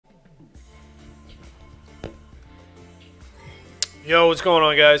Yo, what's going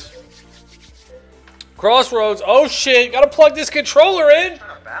on, guys? Crossroads. Oh shit! Gotta plug this controller in.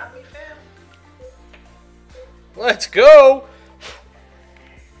 Let's go.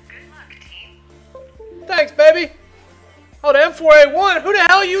 Thanks, baby. Oh, the M4A1. Who the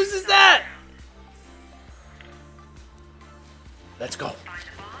hell uses that? Let's go.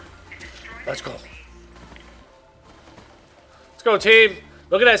 Let's go. Let's go, team.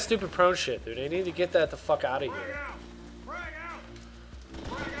 Look at that stupid prone shit, dude. They need to get that the fuck out of here.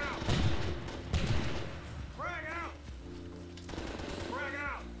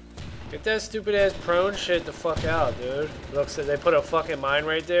 Get that stupid ass prone shit the fuck out, dude. Looks like they put a fucking mine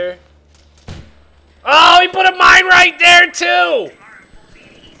right there. Oh, he put a mine right there too!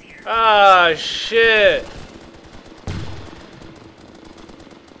 Ah, shit.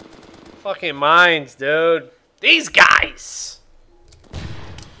 Fucking mines, dude. These guys!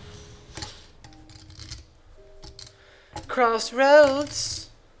 Crossroads.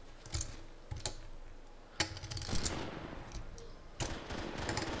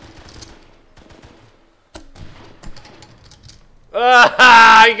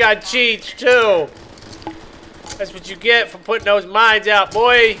 Ah, you got cheats too. That's what you get for putting those mines out,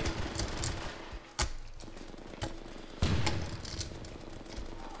 boy.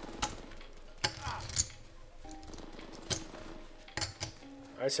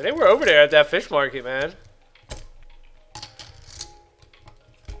 Alright, so they were over there at that fish market, man.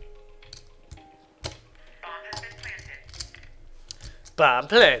 Bomb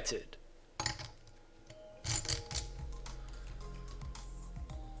planted.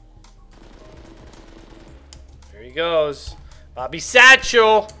 There he goes. Bobby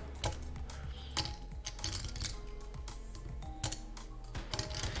Satchel.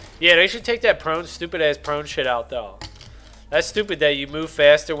 Yeah, they should take that prone, stupid ass prone shit out though. That's stupid that you move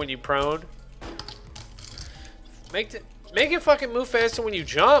faster when you prone. Make it fucking move faster when you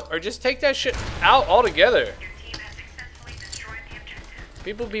jump, or just take that shit out altogether.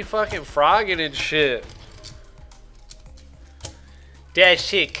 People be fucking frogging and shit. That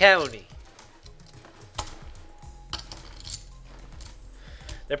shit county.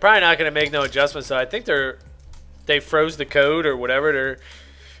 They're probably not gonna make no adjustments, so I think they froze the code or whatever. They're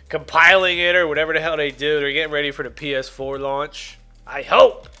compiling it or whatever the hell they do. They're getting ready for the PS4 launch. I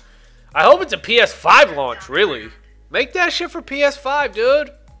hope it's a PS5 launch, really. Make that shit for PS5,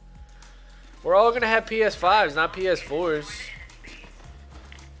 dude. We're all gonna have PS5s, not PS4s.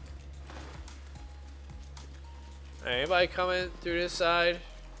 Right, anybody coming through this side?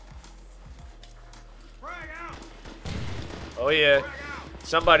 Oh yeah,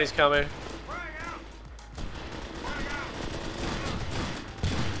 somebody's coming.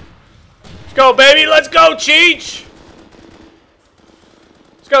 Let's go, baby. Let's go, Cheech.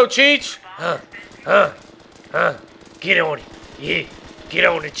 Let's go, Cheech. Get on it. Yeah. Get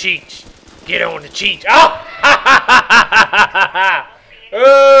on the Cheech. Get on the Cheech. Oh!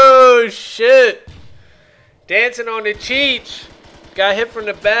 Oh, shit. Dancing on the Cheech. Got hit from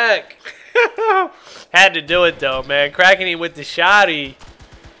the back. Had to do it, though, man. Cracking him with the shotty.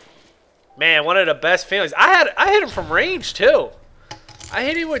 Man, one of the best feelings. I hit him from range, too. I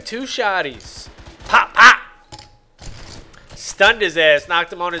hit him with 2 shotties. Pop, pop. Stunned his ass.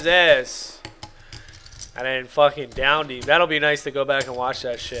 Knocked him on his ass. And then fucking downed him. That'll be nice to go back and watch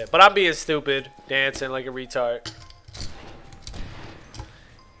that shit. But I'm being stupid. Dancing like a retard.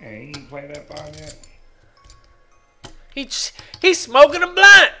 Hey, you ain't played that bomb yet? He's smoking a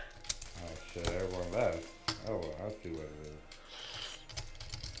blunt. Oh, shit. Everyone left. Oh, well, I'll see what it is.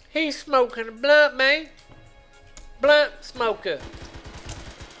 He's smoking a blunt, man. Blunt smoker.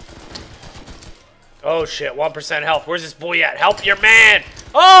 Oh shit, 1% health. Where's this boy at? Help your man!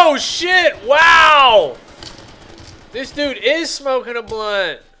 Oh shit! Wow! This dude is smoking a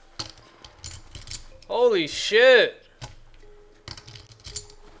blunt. Holy shit.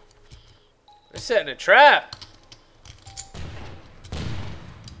 They're setting a trap.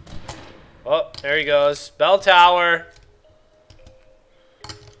 Oh, there he goes. Bell tower.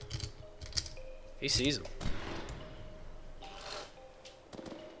 He sees him.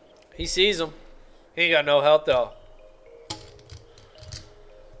 He sees him. He ain't got no health though.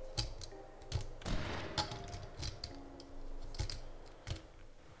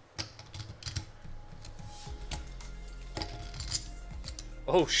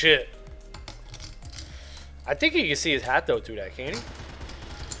 Oh shit. I think you can see his hat though through that, can't he?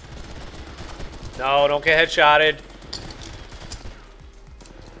 No, don't get headshotted.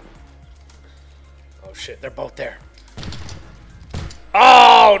 Oh shit, they're both there.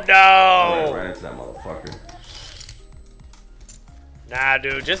 Oh no! I ran into that motherfucker. Nah,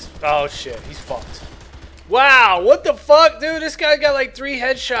 dude, just... Oh, shit. He's fucked. Wow, what the fuck, dude? This guy got like 3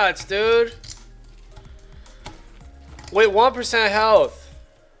 headshots, dude. Wait, 1% health.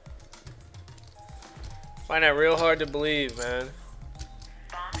 Find that real hard to believe, man.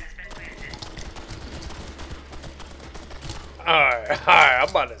 Alright, I'm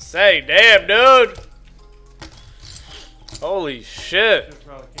about to say, damn, dude. Holy shit.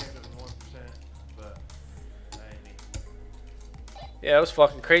 Yeah, that was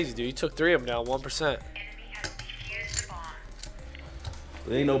fucking crazy, dude. You took 3 of them down, 1%.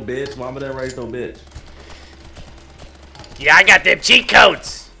 There ain't no bitch. Mama didn't raise no bitch. Yeah, I got them cheat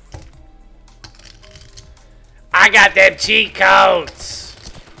codes. I got them cheat codes.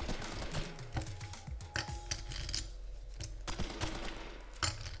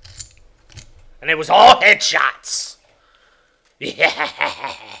 And it was all headshots. Yeah. Boots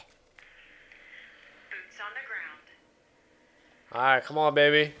on the ground. Alright, come on,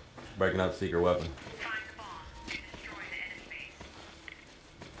 baby. Breaking out the secret weapon. Find the bomb and destroy the enemy base.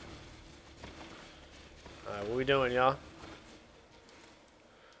 Alright, what we doing, y'all?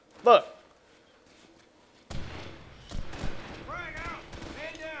 Look. Frag out!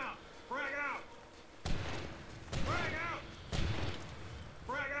 Man down! Frag out! Frag out!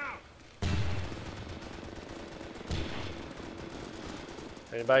 Frag out!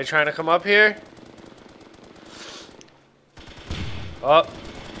 Anybody trying to come up here? Oh. The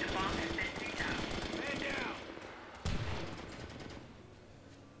bomb has been picked up. Man down!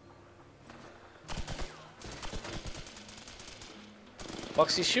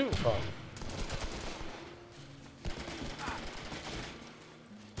 Fuck's he shooting from?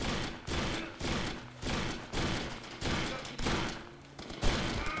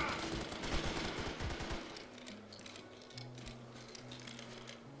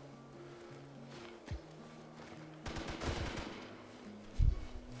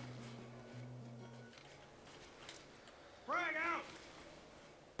 Frag out!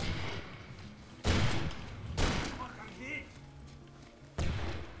 Fuck, I'm hit!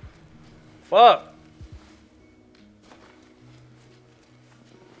 Fuck.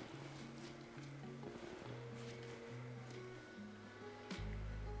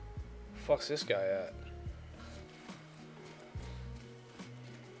 Fuck's this guy at?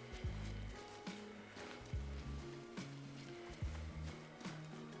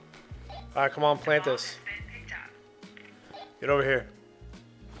 Alright, come on, plant Bomb this. has been picked up. Get over here.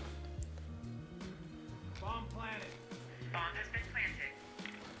 Bomb planted! Bomb has been planted.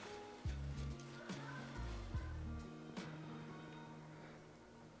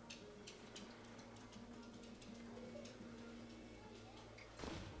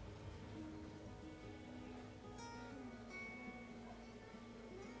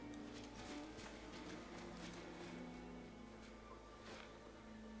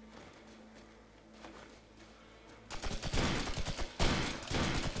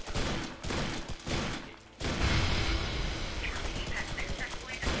 Your team has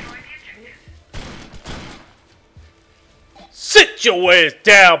successfully destroyed the objective. Sit your ass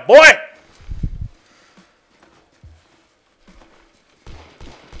down, boy!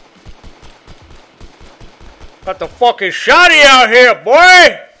 Got the fucking shotty out here,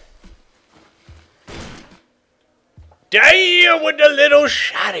 boy! Damn with the little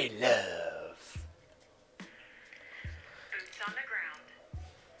shotty love. Boots on the ground.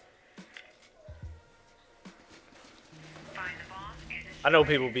 Find the bomb and destroy I know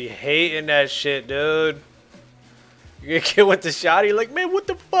people be hating that shit, dude. You get killed with the shotty, like, man, what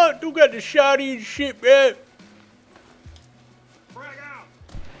the fuck? Dude got the shotty and shit, man. Frag out!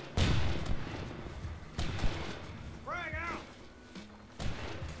 Frag out!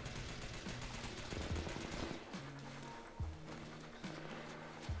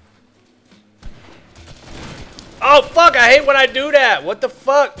 Oh, fuck, I hate when I do that. What the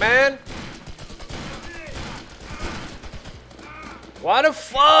fuck, man? Why the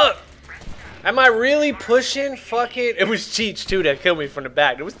fuck? Am I really pushing fucking... It was Cheech, too, that killed me from the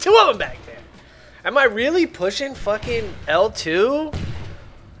back. There was 2 of them back there. Am I really pushing fucking L2?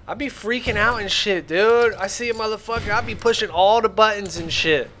 I be freaking out and shit, dude. I see a motherfucker. I be pushing all the buttons and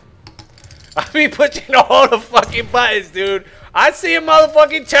shit. I be pushing all the fucking buttons, dude. I see a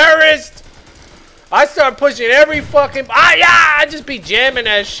motherfucking terrorist. I start pushing every fucking... I just be jamming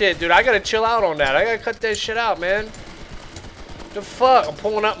that shit, dude. I gotta chill out on that. I gotta cut that shit out, man. The fuck? I'm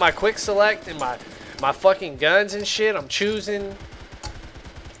pulling up my quick select and my fucking guns and shit. I'm choosing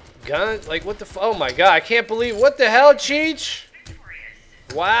guns. Like, what the fuck? Oh my god, I can't believe... What the hell, Cheech?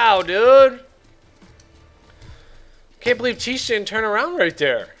 victorious. Wow, dude. Can't believe Cheech didn't turn around right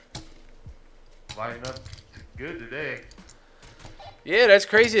there. Lighting up good today. Yeah, that's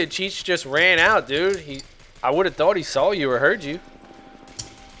crazy that Cheech just ran out, dude. I would have thought he saw you or heard you.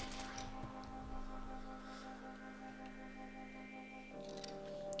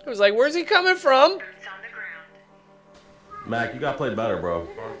 I was like, where's he coming from? Boots on the ground. Mac, you gotta play better, bro.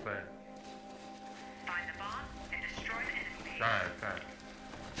 Both things. Find the bomb and destroy the enemy base. Try it.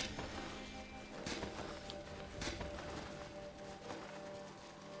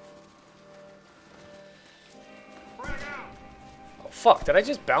 Frag out. Oh, fuck, did I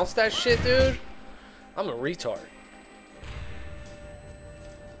just bounce that shit, dude? I'm a retard.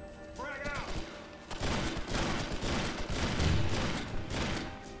 Frag out.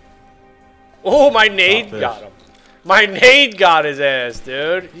 Oh, my nade fish. got him. My nade got his ass,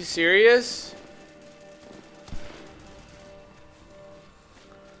 dude. You serious?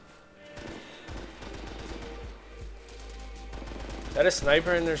 Is that a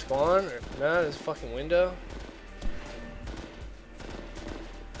sniper in their spawn? Or, no, this fucking window.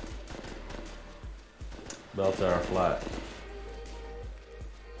 Bell tower flat.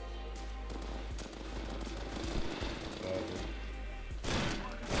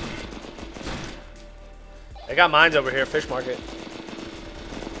 I got mines over here, fish market.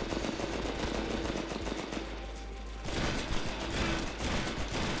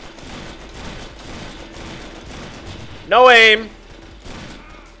 No aim.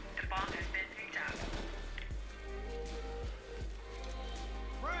 The bomb has been picked up.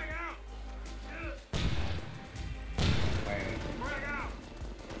 Frag out. Planning. Frag out.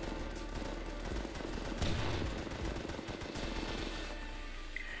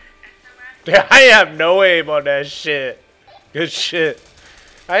 Yeah, I have no aim on that shit. Good shit.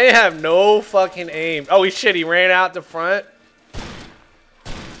 I have no fucking aim. Oh, shit, he ran out the front.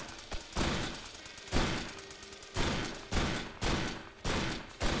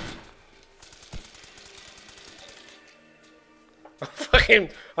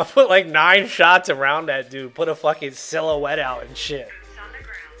 I put like 9 shots around that dude. Put a fucking silhouette out and shit. Boots on the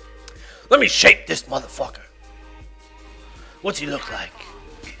ground. Let me shake this motherfucker. What's he look like?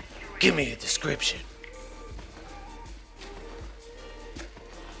 Give me a description.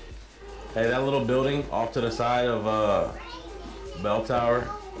 Hey, that little building off to the side of Bell Tower,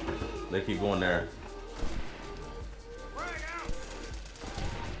 they keep going there. Frag out.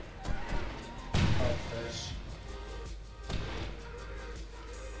 Oh, fish.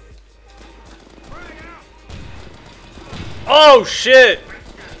 Frag out. Oh shit!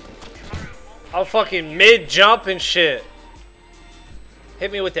 I'm fucking mid jump and shit.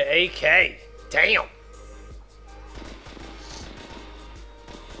 Hit me with the AK. Damn.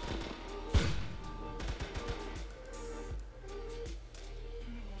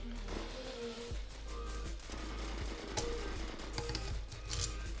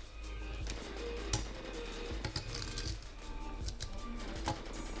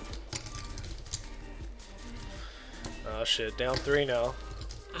 Oh shit, down 3 now.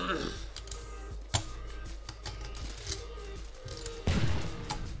 The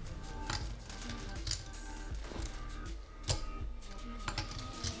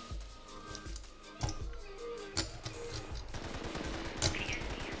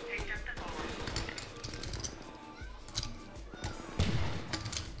enemy has picked up the bomb.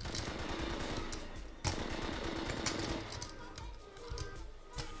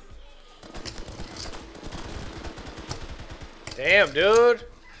 Damn, dude.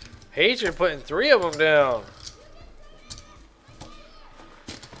 Hatred putting 3 of them down.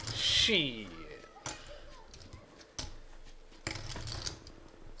 Shit.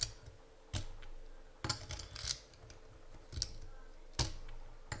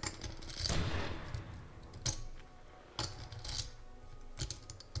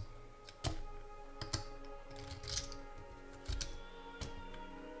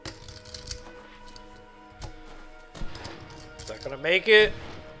 Is that gonna make it?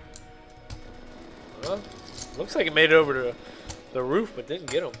 Well, looks like it made it over to the roof, but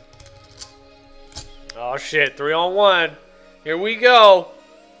didn't get him. Oh shit, 3 on 1. Here we go.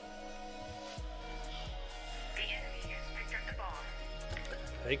 The enemy has picked up the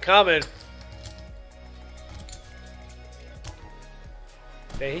bomb. They coming.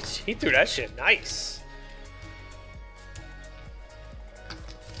 Hey, he threw that shit nice.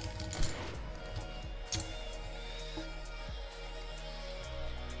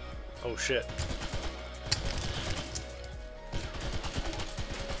 Oh shit.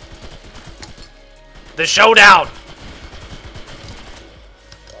 The showdown.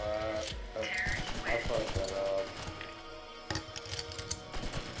 I fucked that up.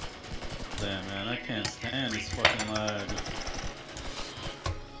 Damn, man, I can't stand this fucking lag.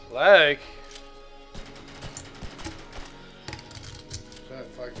 Lag. That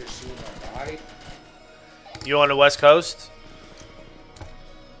fucker shooting my body. You on the West Coast?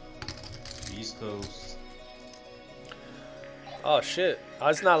 East Coast. Oh shit! Oh,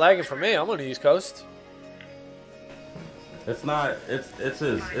 it's not lagging for me. I'm on the East Coast. It's not.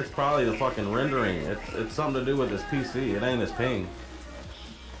 It's probably the fucking rendering. It's something to do with his PC. It ain't his ping.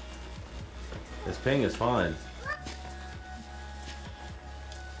 His ping is fine.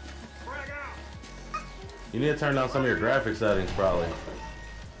 Frag out. You need to turn down some of your graphic settings, probably.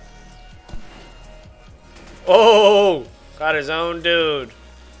 Oh, got his own dude.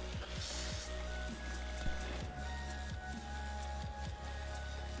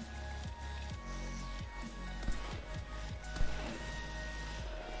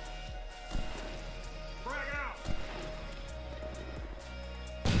 Frag out.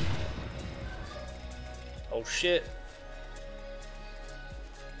 Oh shit.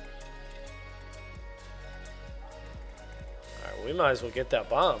 Alright, we might as well get that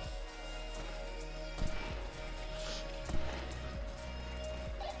bomb.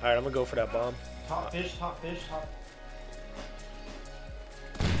 Alright, I'm gonna go for that bomb. Top fish, top fish, top.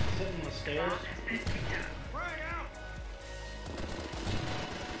 Sitting on the stairs. Frag out.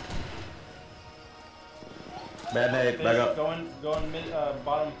 Bad nade, Fish, back up. going mid,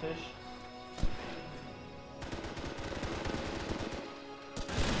 bottom fish.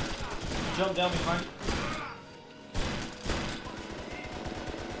 Jump down behind.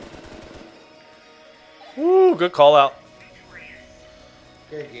 Woo, good call out.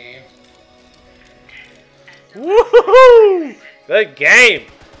 Good game. Woohoo! Good game.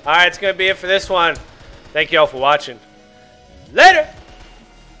 Alright, it's gonna be it for this one. Thank you all for watching. Later!